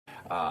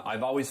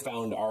I've always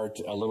found art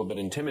a little bit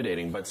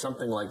intimidating, but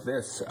something like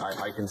this,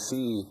 I can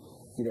see,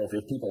 you know,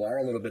 if people are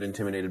a little bit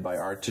intimidated by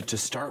art, to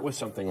start with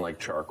something like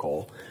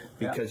charcoal,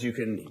 because you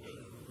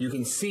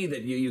can see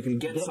that you can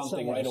get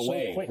something right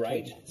away, so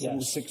right?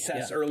 Some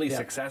success, early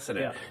success in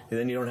it. And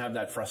then you don't have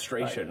that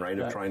frustration, right,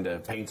 of trying to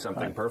paint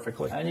something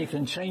perfectly. And you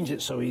can change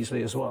it so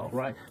easily as well,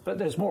 right? But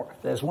there's more.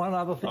 There's one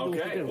other thing we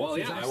can do. Well,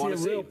 I want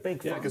to see.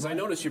 Because I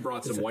noticed you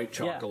brought some white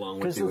chalk along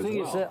with you as well.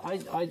 Because the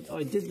thing is that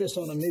I did this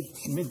on a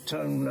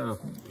mid-tone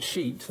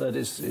sheet that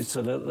is,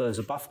 there's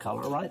a buff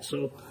color, right?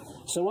 So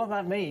what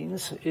that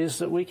means is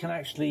that we can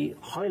actually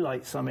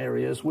highlight some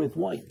areas with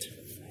white.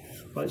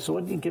 Right, so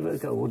when you give it a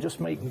go, we'll just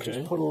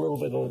just put a little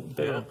bit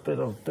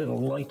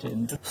of light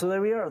in. So there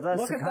we are.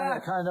 That's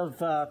kind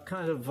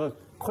of a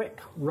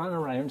quick run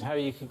around how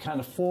you can kind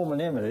of form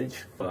an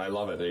image. Well, I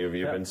love it.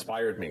 You've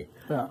inspired me.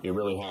 You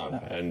really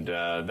have, and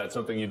that's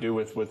something you do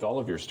with all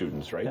of your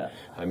students, right?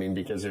 I mean,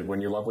 because when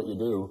you love what you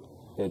do,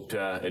 it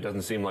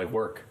doesn't seem like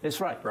work.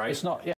 It's right. Right. It's not.